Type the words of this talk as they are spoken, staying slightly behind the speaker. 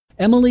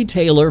Emily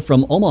Taylor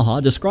from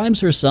Omaha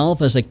describes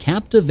herself as a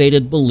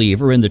captivated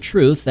believer in the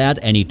truth that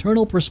an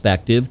eternal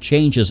perspective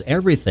changes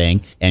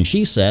everything, and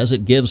she says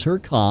it gives her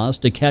cause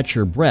to catch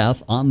her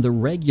breath on the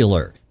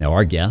regular. Now,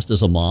 our guest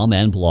is a mom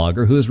and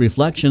blogger whose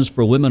reflections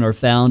for women are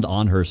found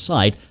on her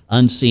site,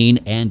 Unseen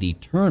and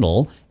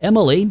Eternal.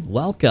 Emily,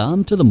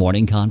 welcome to the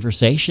Morning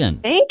Conversation.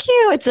 Thank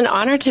you. It's an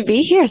honor to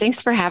be here.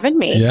 Thanks for having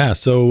me. Yeah,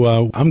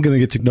 so I'm going to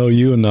get to know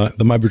you, and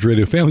the My Bridge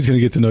Radio family is going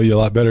to get to know you a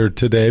lot better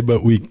today,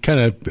 but we kind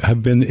of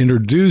have been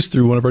introduced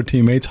through one of our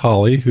teammates,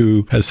 Holly,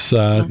 who has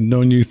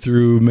known you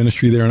through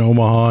ministry there in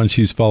Omaha, and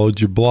she's followed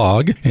your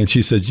blog, and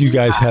she said, you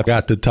guys have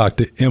got to talk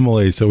to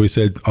Emily. So we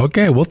said,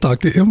 okay, we'll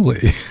talk to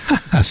Emily.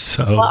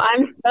 Well,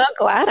 I'm so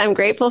glad. I'm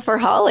grateful for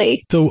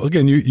Holly. So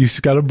again,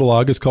 you've got a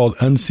blog. It's called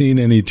Unseen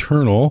and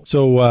Eternal.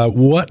 So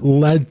what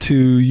led to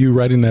you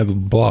writing that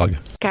blog?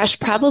 Gosh,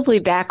 probably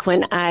back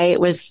when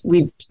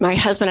my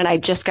husband and I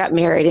just got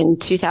married in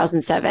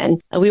 2007.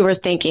 We were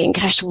thinking,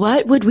 gosh,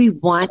 what would we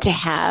want to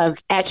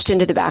have etched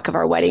into the back of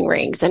our wedding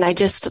rings? And I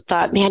just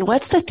thought, man,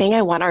 what's the thing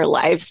I want our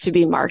lives to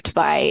be marked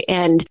by?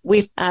 And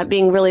we've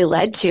being really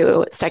led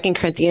to 2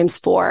 Corinthians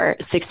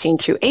 4:16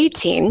 through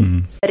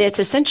 18. But it's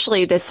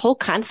essentially this whole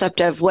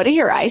concept of, what are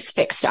your eyes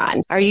fixed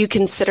on? Are you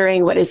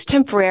considering what is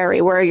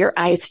temporary? Where are your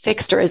eyes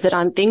fixed? Or is it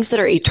on things that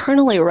are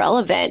eternally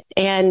relevant?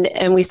 And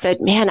we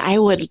said, man, I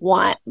would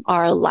want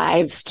our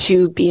lives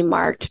to be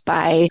marked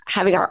by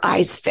having our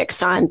eyes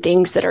fixed on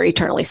things that are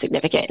eternally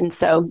significant. And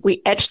so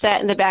we etched that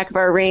in the back of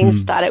our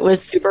rings, thought it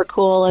was super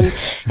cool.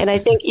 And I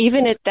think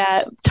even at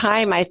that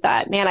time, I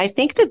thought, man, I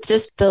think that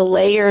just the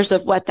layers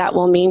of what that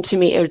will mean to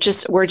me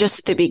we're just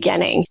at the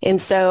beginning.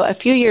 And so a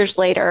few years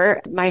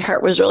later, my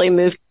heart was really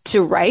moved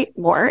to write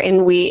more,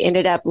 and we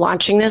ended up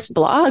launching this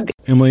blog.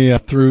 Emily,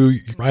 through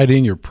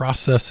writing, your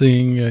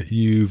processing,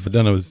 you've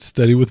done a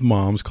study with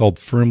moms called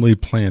Firmly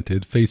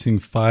Planted, Facing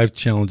 5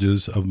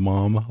 Challenges of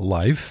Mom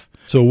Life.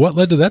 So what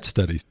led to that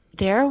study?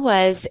 There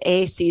was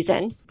a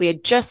season, we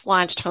had just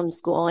launched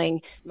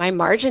homeschooling. My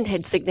margin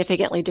had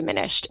significantly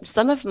diminished.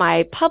 Some of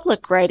my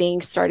public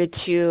writing started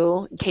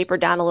to taper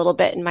down a little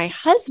bit. And my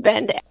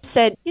husband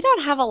said, you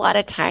don't have a lot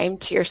of time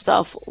to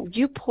yourself.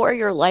 You pour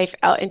your life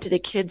out into the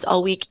kids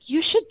all week.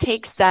 You should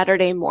take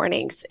Saturday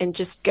mornings and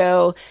just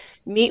go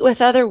meet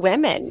with other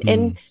women.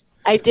 And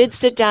I did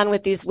sit down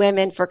with these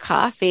women for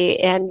coffee,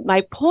 and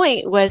my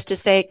point was to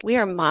say, we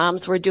are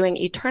moms. We're doing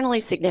eternally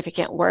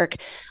significant work.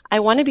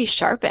 I want to be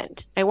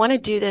sharpened. I want to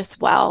do this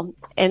well.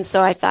 And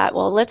so I thought,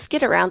 well, let's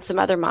get around some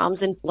other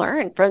moms and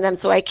learn from them.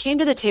 So I came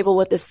to the table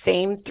with the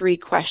same 3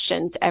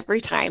 questions every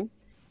time.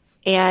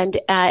 And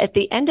at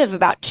the end of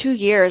about 2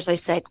 years, I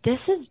said,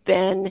 this has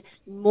been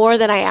more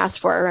than I asked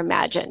for or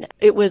imagined.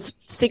 It was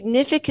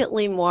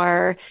significantly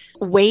more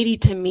weighty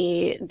to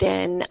me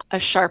than a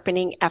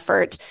sharpening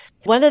effort.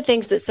 One of the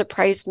things that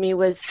surprised me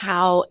was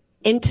how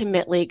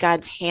intimately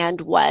God's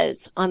hand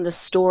was on the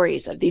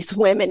stories of these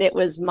women. It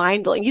was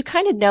mind-blowing. You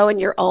kind of know in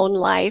your own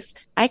life,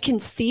 I can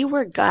see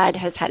where God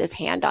has had his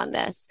hand on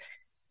this.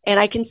 And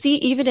I can see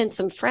even in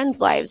some friends'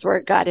 lives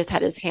where God has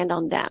had his hand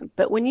on them.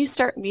 But when you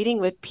start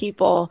meeting with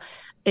people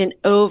and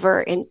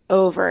over and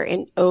over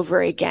and over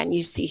again,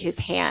 you see his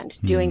hand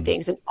doing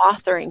things and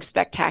authoring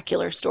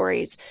spectacular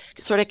stories.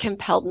 It sort of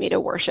compelled me to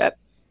worship.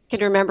 I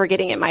can remember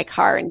getting in my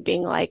car and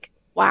being like,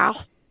 wow,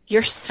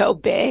 you're so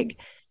big.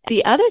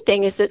 The other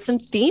thing is that some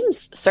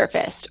themes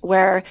surfaced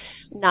where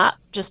not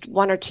just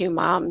 1 or 2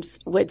 moms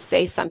would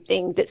say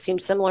something that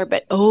seemed similar,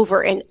 but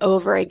over and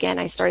over again,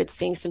 I started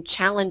seeing some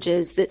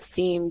challenges that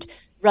seemed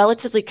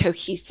relatively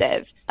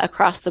cohesive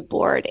across the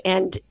board.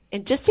 And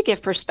just to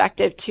give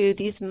perspective to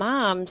these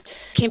moms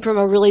came from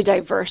a really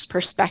diverse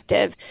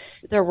perspective.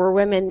 There were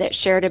women that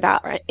shared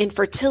about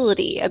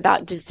infertility,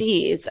 about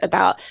disease,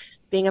 about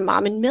being a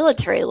mom in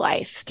military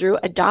life, through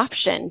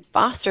adoption,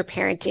 foster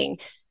parenting,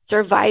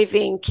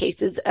 surviving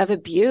cases of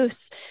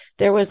abuse.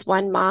 There was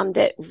one mom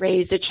that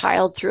raised a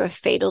child through a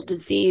fatal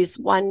disease,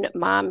 one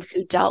mom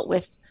who dealt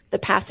with the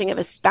passing of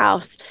a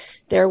spouse.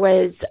 There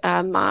was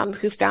a mom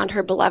who found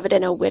her beloved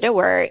in a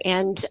widower,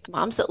 and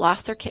moms that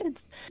lost their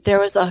kids. There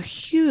was a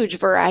huge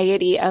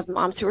variety of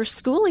moms who were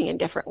schooling in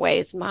different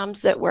ways,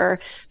 moms that were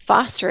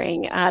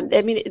fostering.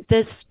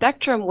 The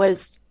spectrum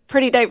was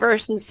pretty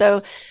diverse. And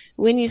so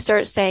when you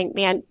start saying,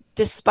 man,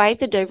 despite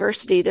the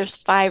diversity, there's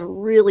 5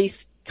 really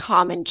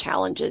common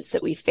challenges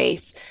that we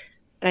face.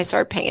 And I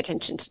started paying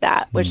attention to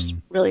that, which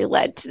really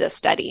led to the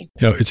study.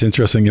 You know, it's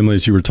interesting, Emily,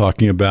 as you were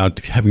talking about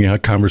having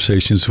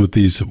conversations with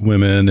these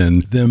women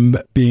and them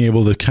being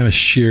able to kind of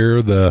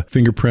share the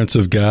fingerprints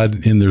of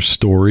God in their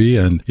story.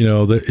 And, you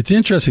know, it's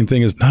interesting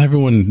thing is not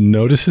everyone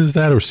notices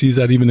that or sees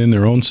that even in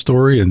their own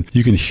story. And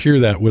you can hear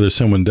that whether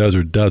someone does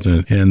or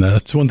doesn't. And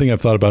that's one thing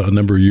I've thought about a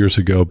number of years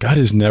ago. God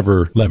has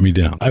never let me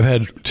down. I've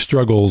had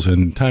struggles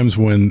and times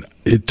when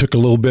it took a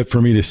little bit for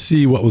me to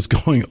see what was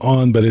going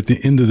on, but at the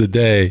end of the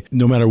day,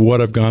 no matter what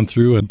I've gone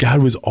through, and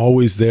God was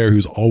always there. He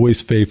was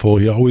always faithful.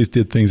 He always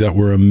did things that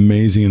were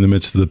amazing in the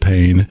midst of the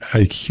pain.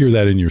 I hear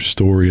that in your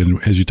story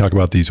and as you talk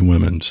about these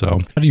women.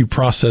 So how do you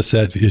process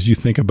that as you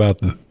think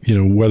about,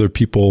 whether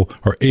people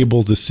are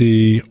able to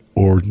see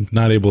or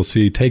not able to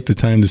see, take the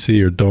time to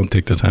see, or don't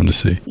take the time to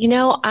see?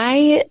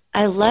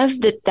 I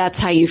love that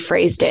that's how you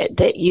phrased it,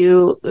 that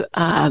you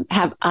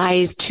have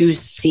eyes to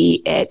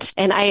see it.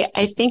 And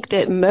I think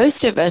that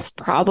most of us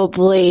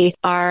probably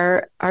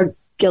are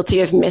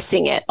guilty of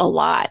missing it a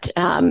lot.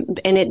 And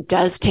it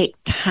does take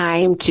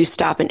time to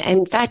stop. And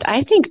in fact,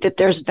 I think that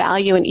there's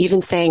value in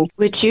even saying,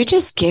 would you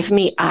just give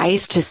me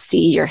eyes to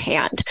see your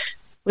hand?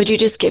 Would you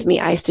just give me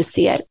eyes to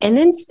see it? And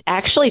then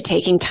actually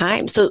taking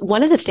time. So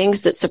one of the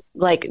things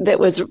that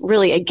was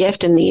really a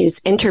gift in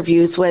these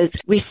interviews was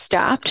we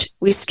stopped,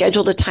 we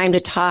scheduled a time to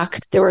talk.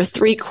 There were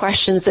 3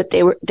 questions that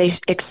they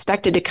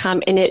expected to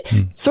come, and it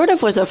sort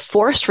of was a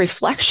forced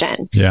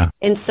reflection. Yeah.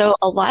 And so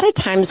a lot of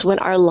times when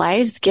our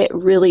lives get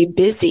really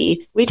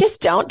busy, we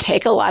just don't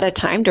take a lot of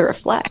time to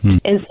reflect.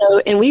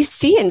 And we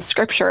see in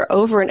scripture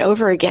over and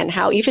over again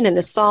how even in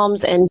the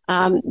Psalms and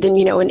then,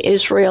 in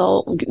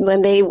Israel,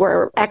 when they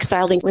were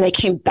exiled, when they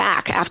came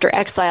back after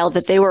exile,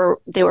 that they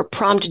were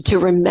prompted to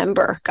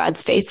remember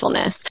God's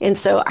faithfulness. And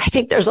so I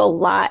think there's a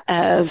lot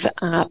of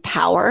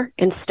power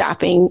in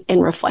stopping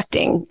and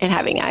reflecting and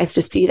having eyes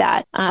to see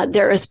that.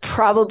 There is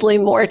probably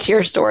more to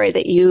your story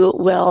that you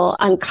will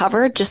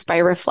uncover just by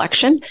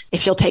reflection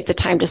if you'll take the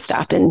time to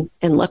stop and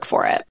look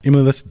for it.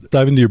 Emily, let's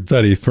dive into your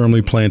study,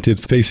 Firmly Planted,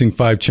 Facing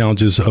 5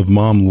 Challenges of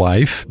Mom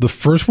Life. The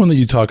first one that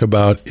you talk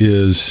about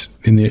is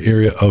in the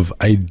area of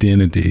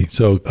identity.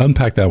 So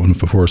unpack that one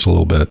for us a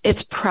little bit.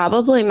 It's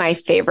probably my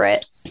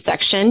favorite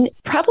section,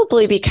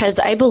 probably because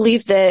I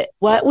believe that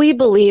what we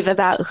believe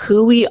about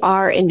who we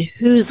are and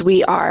whose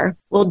we are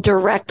will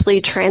directly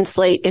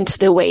translate into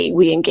the way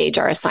we engage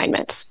our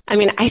assignments. I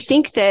mean, I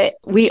think that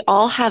we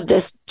all have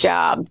this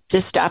job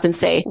to stop and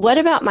say, what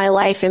about my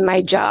life and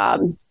my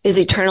job is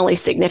eternally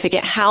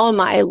significant? How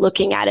am I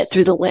looking at it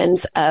through the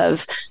lens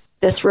of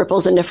this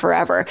ripples into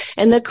forever?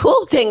 And the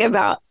cool thing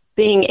about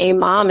being a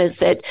mom is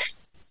that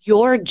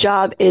your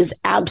job is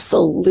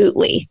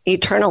absolutely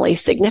eternally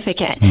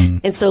significant.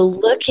 And so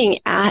looking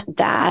at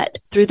that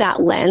through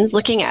that lens,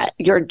 looking at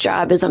your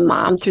job as a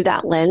mom through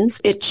that lens,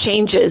 it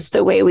changes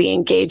the way we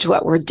engage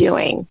what we're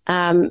doing.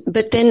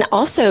 But then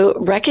also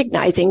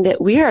recognizing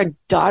that we are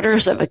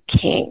daughters of a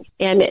king,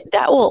 and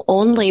that will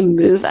only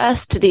move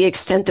us to the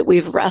extent that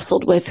we've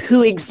wrestled with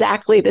who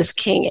exactly this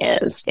king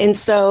is. And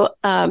so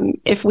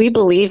if we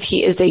believe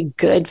he is a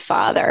good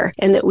father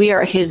and that we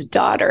are his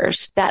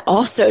daughters, that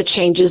also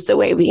changes the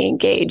way we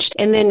engage.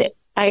 And then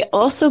I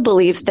also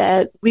believe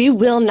that we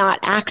will not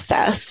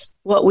access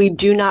what we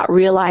do not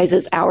realize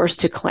is ours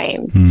to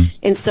claim.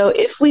 And so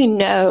if we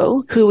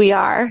know who we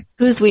are,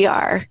 whose we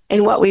are,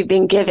 and what we've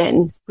been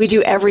given, we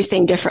do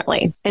everything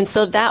differently. And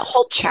so that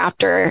whole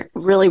chapter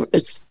really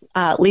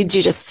leads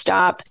you to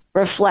stop,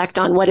 reflect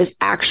on what is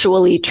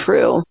actually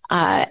true,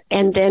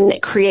 and then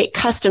create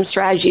custom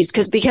strategies.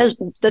 Because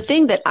the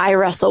thing that I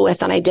wrestle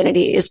with on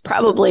identity is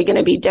probably going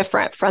to be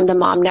different from the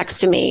mom next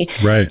to me.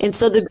 Right. And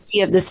so the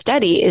beauty of the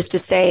study is to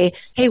say,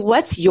 hey,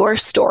 what's your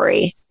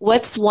story?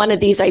 What's one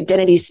of these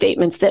identity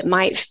statements that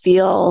might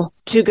feel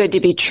too good to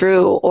be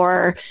true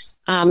or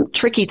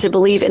tricky to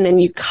believe? And then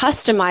you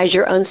customize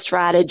your own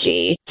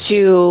strategy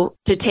to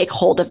take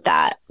hold of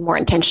that more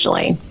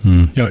intentionally.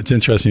 It's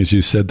interesting as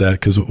you said that,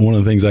 because one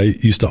of the things I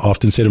used to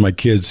often say to my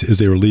kids as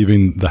they were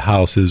leaving the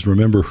house is,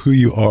 remember who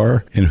you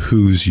are and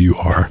whose you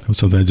are. It was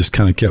something I just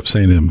kind of kept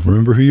saying to them.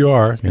 Remember who you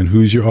are and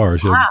whose you are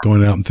as you're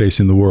going out and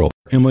facing the world.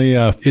 Emily,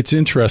 it's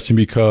interesting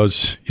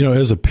because,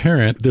 as a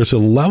parent, there's a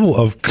level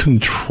of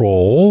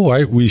control,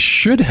 right, we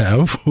should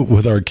have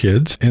with our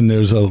kids. And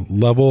there's a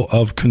level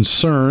of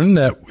concern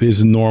that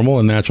is normal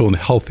and natural and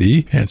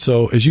healthy. And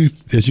so as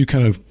you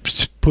kind of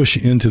push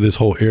into this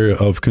whole area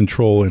of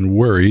control and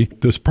worry,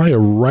 there's probably a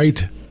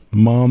right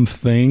mom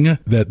thing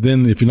that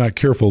then, if you're not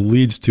careful,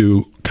 leads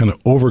to kind of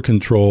over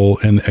control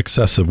and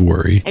excessive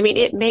worry. I mean,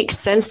 it makes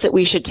sense that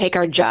we should take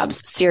our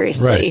jobs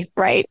seriously,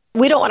 right?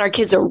 We don't want our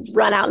kids to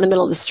run out in the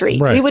middle of the street.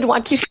 Right. We would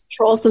want to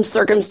control some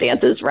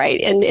circumstances, right?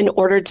 And in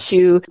order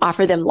to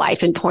offer them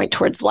life and point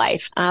towards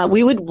life,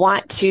 we would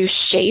want to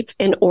shape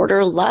and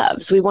order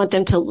loves. We want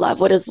them to love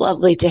what is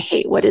lovely, to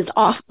hate what is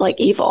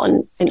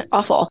evil and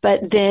awful.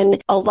 But then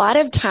a lot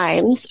of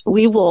times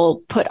we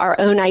will put our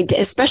own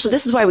idea, especially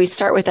this is why we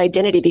start with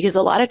identity, because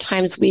a lot of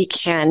times we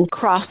can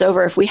cross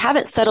over. If we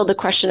haven't settled the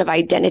question of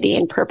identity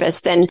and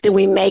purpose, then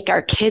we make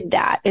our kid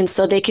that. And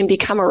so they can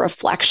become a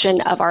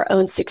reflection of our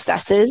own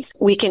successes.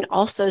 We can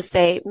also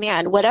say,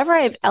 man, whatever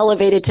I've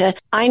elevated to,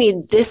 I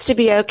need this to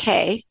be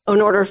okay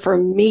in order for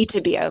me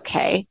to be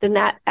okay, then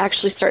that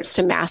actually starts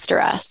to master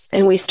us.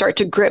 And we start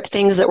to grip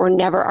things that were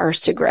never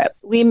ours to grip.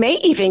 We may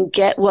even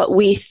get what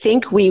we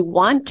think we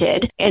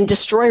wanted and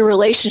destroy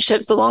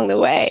relationships along the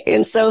way.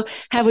 And so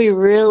have we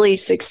really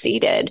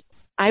succeeded?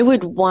 I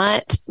would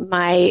want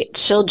my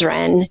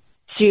children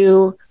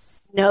to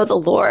know the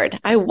Lord.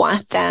 I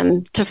want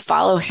them to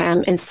follow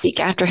him and seek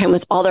after him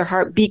with all their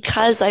heart,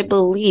 because I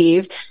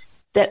believe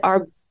that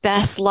our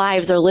best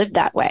lives are lived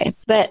that way.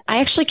 But I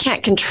actually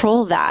can't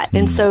control that.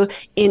 And so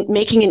in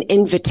making an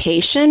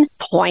invitation,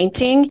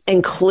 pointing,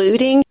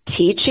 including,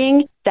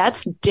 teaching,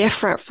 that's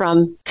different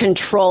from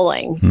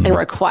controlling and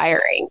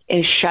requiring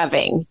and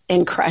shoving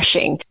and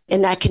crushing.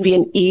 And that can be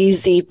an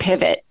easy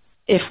pivot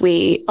if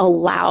we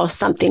allow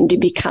something to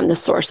become the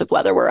source of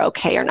whether we're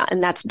okay or not.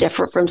 And that's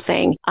different from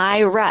saying,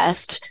 I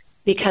rest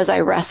because I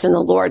rest in the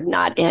Lord,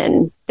 not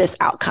in this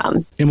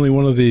outcome. Emily,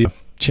 one of the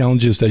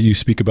challenges that you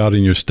speak about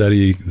in your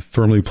study,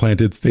 Firmly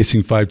Planted,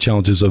 Facing 5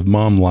 Challenges of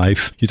Mom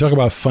Life, you talk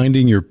about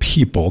finding your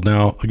people.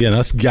 Now, again,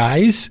 us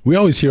guys, we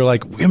always hear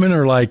like women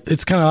are like,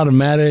 it's kind of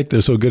automatic.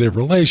 They're so good at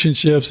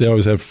relationships. They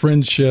always have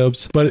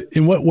friendships. But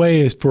in what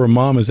way for a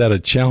mom is that a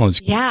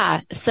challenge?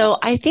 Yeah. So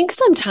I think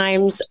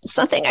sometimes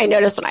something I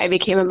noticed when I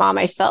became a mom,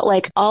 I felt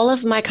like all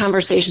of my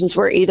conversations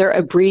were either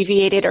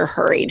abbreviated or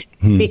hurried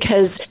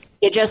because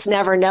you just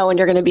never know when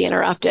you're going to be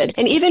interrupted.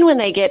 And even when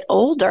they get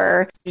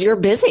older, you're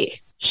busy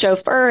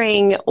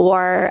chauffeuring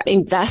or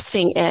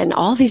investing in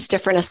all these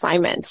different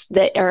assignments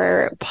that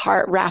are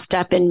part wrapped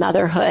up in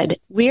motherhood.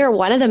 We are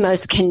one of the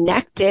most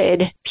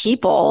connected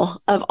people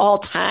of all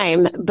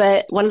time,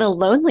 but one of the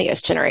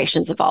loneliest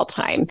generations of all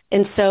time.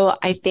 And so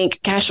I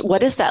think, gosh, what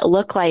does that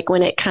look like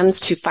when it comes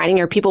to finding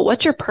your people?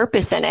 What's your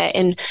purpose in it?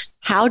 And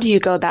how do you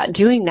go about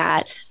doing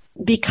that?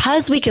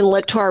 Because we can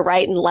look to our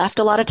right and left,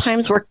 a lot of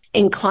times we're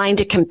inclined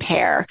to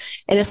compare.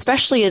 And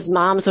especially as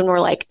moms, when we're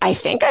like, I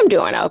think I'm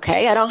doing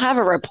okay. I don't have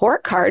a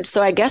report card,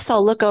 so I guess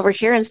I'll look over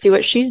here and see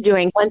what she's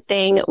doing. One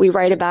thing we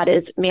write about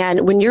is,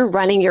 man, when you're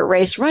running your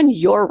race, run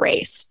your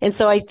race. And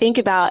so I think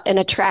about in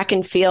a track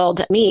and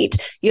field meet,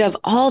 you have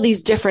all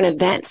these different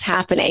events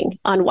happening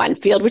on one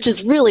field, which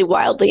is really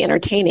wildly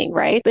entertaining,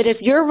 right? But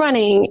if you're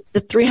running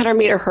the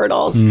 300-meter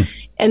hurdles,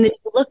 and then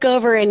you look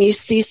over and you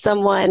see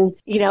someone,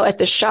 at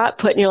the shot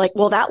put, and you're like,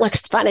 well, that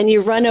looks fun. And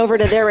you run over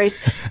to their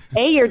race.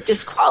 A, you're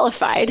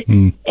disqualified.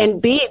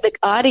 And B, the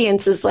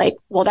audience is like,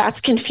 well,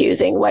 that's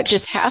confusing. What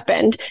just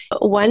happened?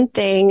 One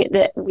thing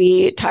that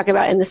we talk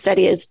about in the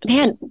study is,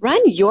 man,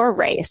 run your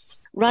race.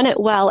 Run it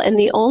well. And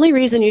the only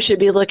reason you should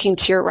be looking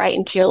to your right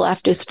and to your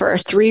left is for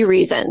 3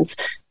 reasons.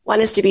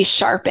 One is to be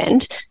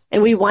sharpened.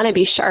 And we want to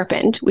be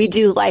sharpened. We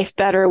do life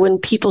better when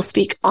people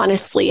speak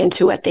honestly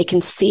into what they can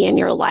see in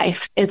your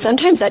life. And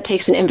sometimes that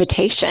takes an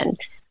invitation.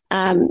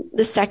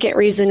 The second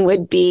reason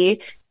would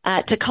be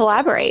to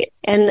collaborate.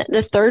 And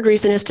the third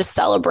reason is to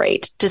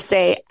celebrate, to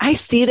say, I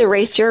see the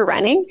race you're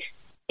running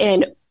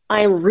and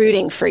I'm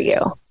rooting for you.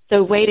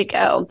 So way to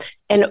go.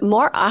 And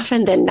more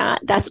often than not,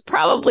 that's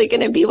probably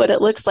going to be what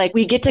it looks like.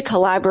 We get to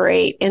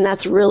collaborate and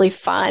that's really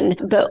fun,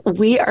 but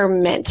we are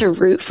meant to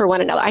root for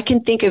one another. I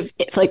can think of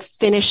like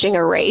finishing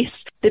a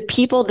race, the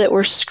people that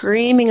were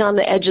screaming on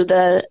the edge of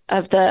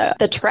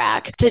the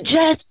track to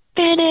just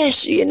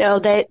finish,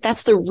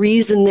 that's the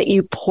reason that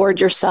you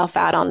poured yourself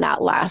out on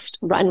that last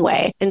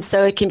runway. And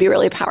so it can be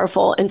really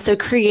powerful. And so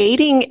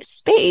creating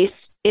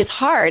space is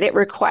hard. It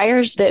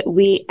requires that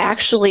we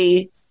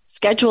actually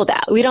schedule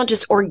that. We don't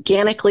just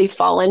organically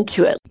fall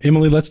into it.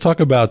 Emily, let's talk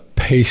about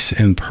pace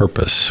and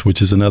purpose,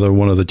 which is another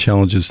one of the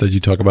challenges that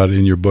you talk about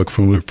in your book,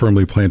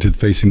 Firmly Planted,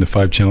 Facing the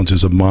 5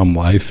 Challenges of Mom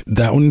Life.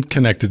 That one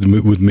connected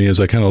with me as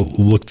I kind of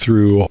looked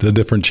through the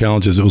different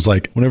challenges. It was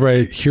like, whenever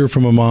I hear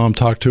from a mom,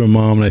 talk to a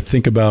mom, and I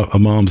think about a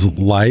mom's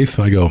life,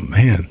 I go,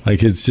 man,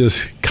 like it's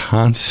just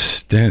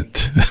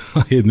constant.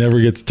 It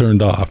never gets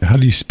turned off. How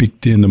do you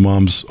speak into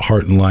mom's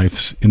heart and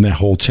life in that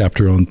whole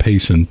chapter on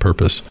pace and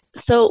purpose?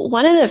 So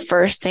one of the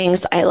first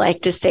things I like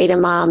to say to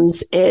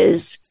moms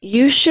is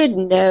you should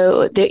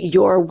know that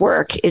your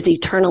work is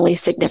eternally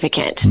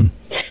significant.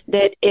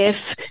 That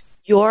if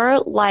your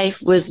life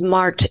was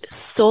marked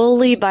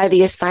solely by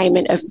the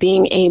assignment of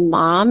being a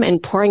mom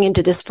and pouring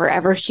into this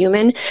forever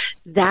human,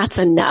 that's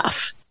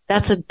enough.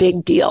 That's a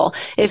big deal.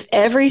 If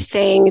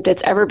everything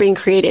that's ever been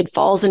created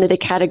falls into the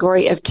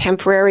category of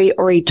temporary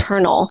or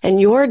eternal, and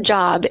your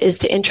job is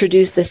to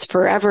introduce this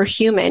forever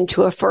human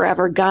to a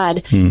forever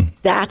God,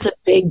 that's a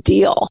big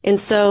deal. And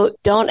so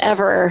don't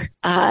ever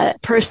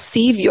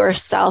perceive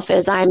yourself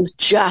as I'm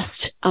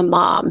just a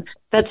mom.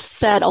 That's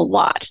said a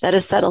lot. That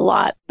is said a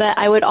lot. But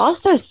I would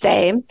also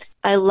say,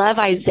 I love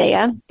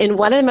Isaiah. In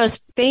one of the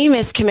most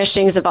famous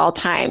commissionings of all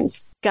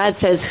times, God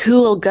says,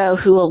 who will go?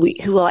 Who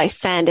will I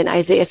send? And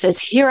Isaiah says,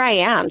 here I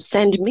am,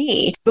 send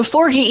me,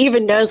 before he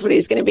even knows what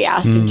he's going to be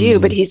asked to do.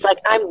 But he's like,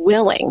 I'm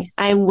willing.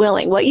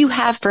 What you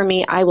have for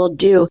me, I will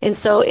do. And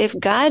so if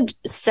God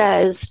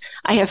says,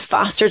 I have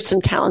fostered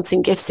some talents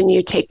and gifts in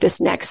you, take this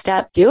next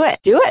step, do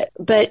it.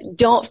 But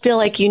don't feel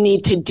like you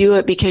need to do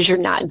it because you're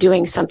not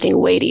doing something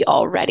weighty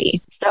already.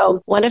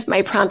 So one of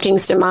my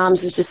promptings to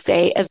moms is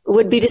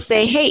would be to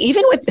say, hey,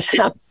 even with this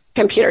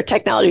computer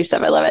technology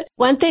stuff, I love it.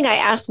 One thing I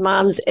ask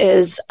moms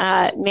is,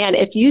 man,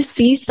 if you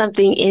see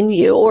something in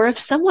you, or if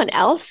someone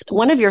else,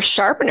 one of your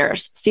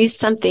sharpeners sees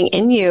something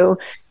in you,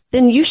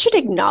 then you should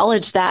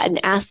acknowledge that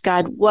and ask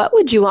God, what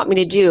would you want me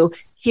to do?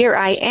 Here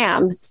I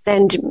am,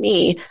 send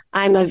me,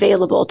 I'm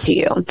available to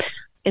you.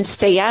 and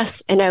say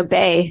yes and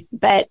obey,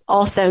 but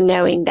also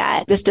knowing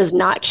that this does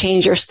not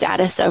change your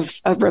status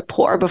of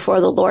rapport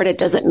before the Lord. It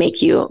doesn't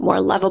make you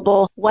more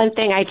lovable. One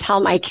thing I tell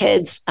my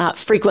kids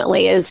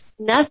frequently is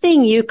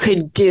nothing you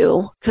could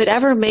do could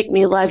ever make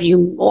me love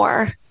you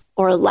more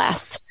or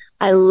less.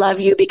 I love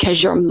you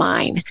because you're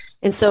mine.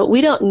 And so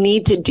we don't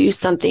need to do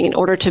something in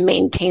order to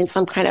maintain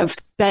some kind of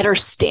better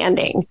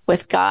standing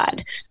with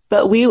God.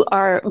 But we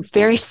are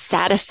very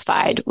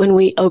satisfied when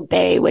we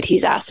obey what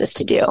he's asked us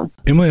to do.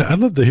 Emily, I'd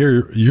love to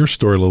hear your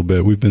story a little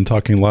bit. We've been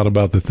talking a lot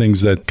about the things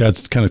that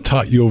God's kind of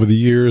taught you over the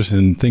years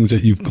and things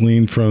that you've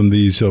gleaned from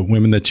these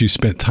women that you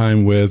spent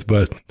time with.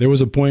 But there was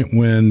a point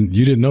when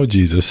you didn't know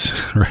Jesus,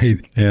 right?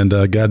 And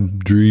God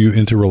drew you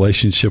into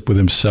relationship with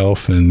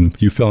himself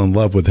and you fell in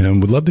love with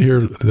him. Would love to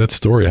hear that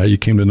story, how you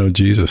came to know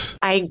Jesus.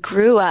 I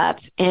grew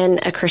up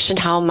in a Christian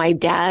home. My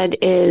dad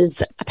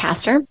is a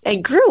pastor. I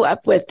grew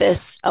up with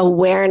this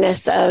awareness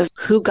of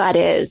who God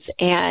is,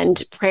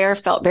 and prayer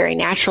felt very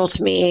natural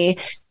to me.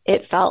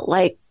 It felt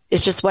like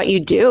it's just what you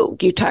do.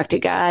 You talk to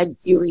God,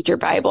 you read your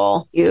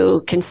Bible,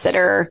 you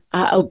consider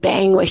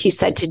obeying what he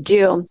said to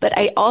do. But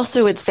I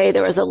also would say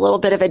there was a little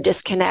bit of a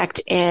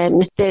disconnect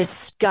in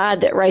this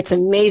God that writes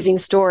amazing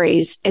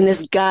stories and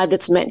this God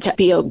that's meant to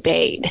be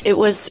obeyed. It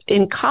was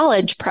in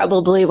college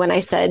probably when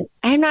I said,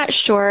 I'm not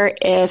sure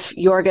if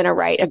you're going to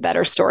write a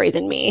better story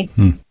than me.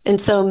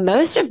 And so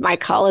most of my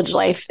college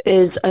life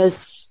is a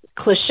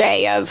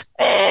cliche of,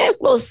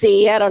 we'll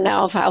see. I don't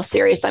know how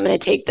serious I'm going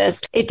to take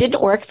this. It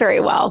didn't work very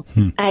well.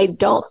 I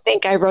don't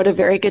think I wrote a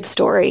very good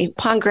story.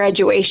 Upon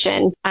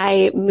graduation,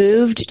 I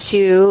moved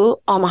to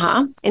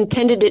Omaha,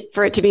 intended it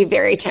for it to be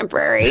very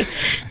temporary.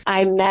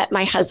 I met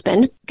my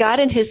husband. God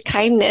in his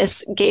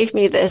kindness gave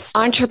me this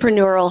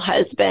entrepreneurial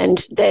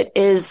husband that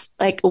is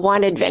like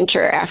one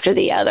adventure after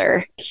the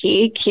other.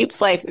 He keeps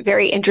life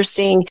very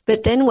interesting.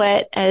 But then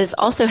what has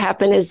also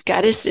happened is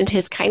God in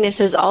his kindness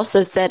has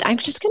also said, I'm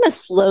just going to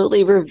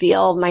slowly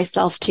reveal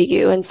myself to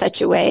you in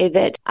such a way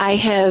that I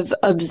have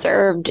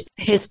observed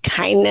his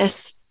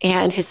kindness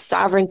and his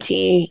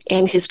sovereignty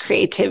and his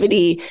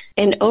creativity,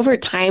 and over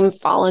time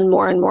fallen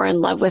more and more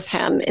in love with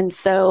him. And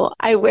so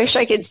I wish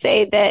I could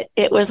say that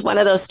it was one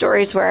of those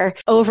stories where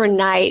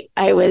overnight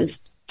I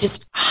was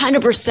just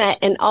 100%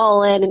 and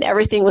all in and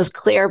everything was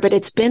clear, but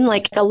it's been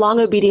like a long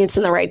obedience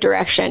in the right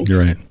direction.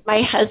 You're right.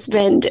 My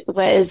husband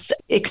was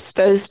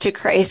exposed to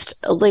Christ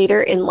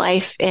later in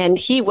life, and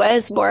he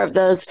was more of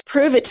those,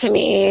 prove it to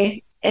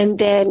me. And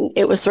then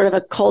it was sort of a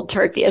cold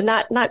turkey,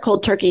 not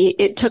cold turkey.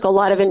 It took a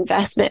lot of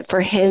investment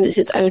for him,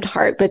 his own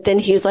heart. But then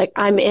he was like,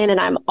 I'm in and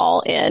I'm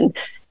all in.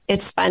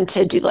 It's fun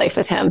to do life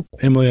with him.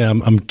 Emily,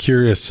 I'm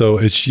curious. So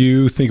as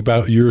you think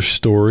about your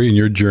story and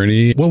your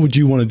journey, what would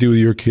you want to do with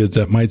your kids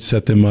that might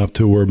set them up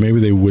to where maybe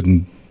they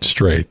wouldn't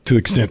stray? To the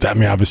extent that, I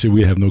mean, obviously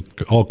we have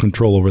all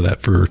control over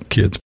that for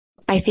kids.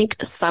 I think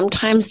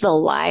sometimes the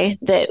lie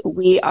that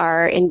we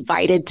are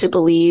invited to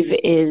believe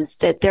is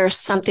that there's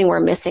something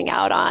we're missing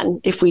out on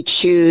if we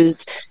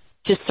choose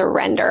to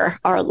surrender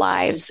our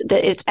lives,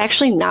 that it's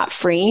actually not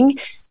freeing.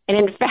 And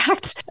in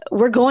fact,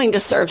 we're going to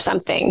serve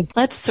something.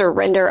 Let's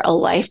surrender a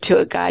life to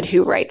a God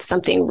who writes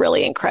something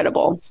really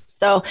incredible.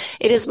 So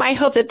it is my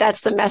hope that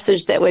that's the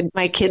message that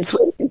my kids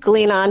would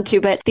glean onto.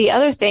 But the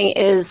other thing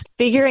is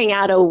figuring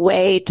out a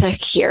way to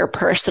hear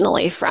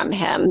personally from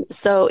him.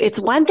 So it's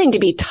one thing to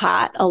be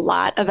taught a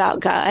lot about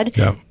God.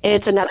 Yeah.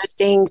 It's another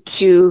thing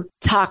to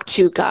talk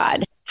to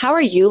God. How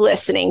are you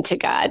listening to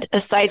God?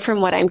 Aside from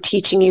what I'm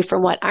teaching you,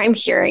 from what I'm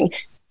hearing,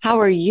 how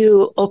are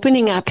you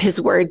opening up his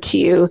word to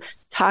you,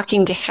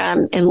 talking to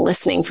him and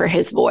listening for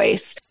his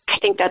voice? I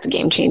think that's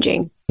game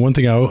changing. One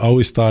thing I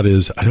always thought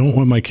is I don't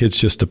want my kids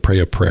just to pray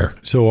a prayer.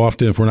 So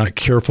often, if we're not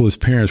careful as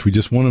parents, we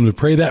just want them to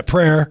pray that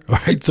prayer,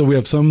 right? So we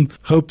have some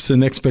hopes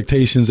and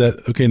expectations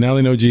that, okay, now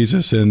they know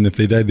Jesus, and if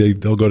they die,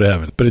 they'll go to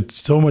heaven. But it's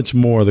so much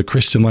more. The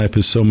Christian life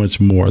is so much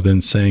more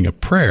than saying a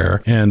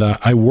prayer. And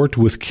I worked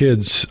with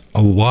kids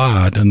a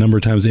number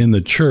of times in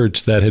the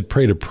church that had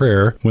prayed a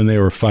prayer when they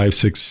were 5,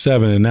 6,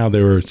 7, and now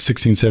they were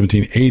 16,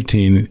 17,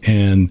 18,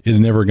 and it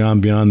had never gone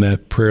beyond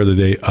that prayer that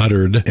they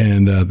uttered.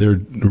 And their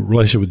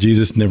relationship with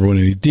Jesus never went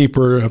any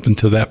deeper up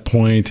until that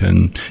point,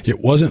 and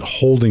it wasn't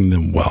holding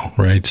them well,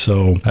 right?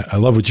 So I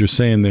love what you're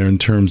saying there in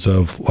terms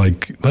of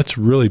like, let's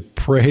really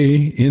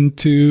pray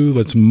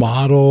let's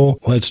model,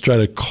 let's try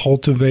to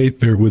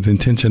cultivate with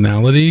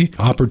intentionality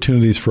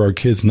opportunities for our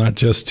kids, not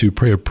just to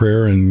pray a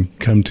prayer and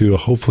come to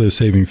hopefully a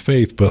saving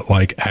faith, but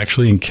like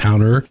actually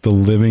encounter the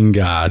living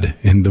God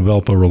and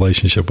develop a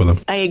relationship with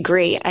him. I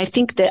agree. I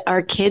think that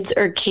our kids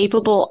are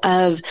capable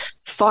of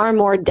far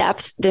more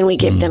depth than we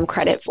give them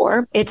credit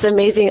for. It's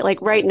amazing.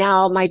 Like right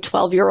now, my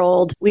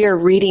 12-year-old, we are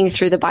reading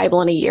through the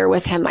Bible in a year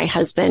with him. My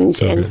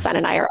husband and son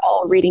and I are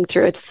all reading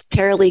through. It's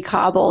Tara Lee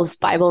Cobble's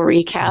Bible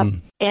recap.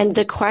 And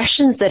the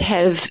questions that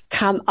have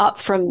come up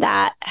from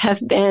that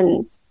have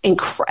been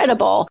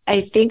incredible.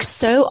 I think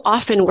so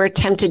often we're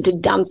tempted to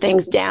dumb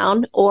things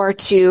down or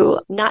to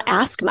not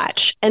ask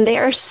much. And they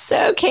are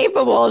so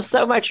capable of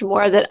so much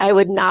more that I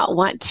would not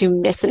want to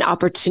miss an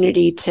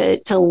opportunity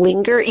to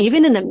linger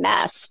even in the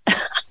mess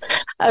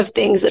of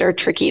things that are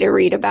tricky to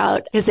read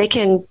about, because they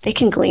can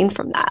glean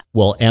from that.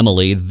 Well,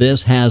 Emily,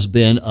 this has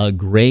been a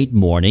great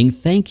morning.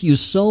 Thank you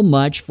so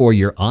much for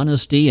your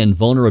honesty and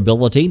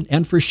vulnerability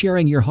and for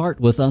sharing your heart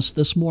with us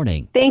this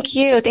morning. Thank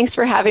you. Thanks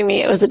for having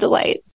me. It was a delight.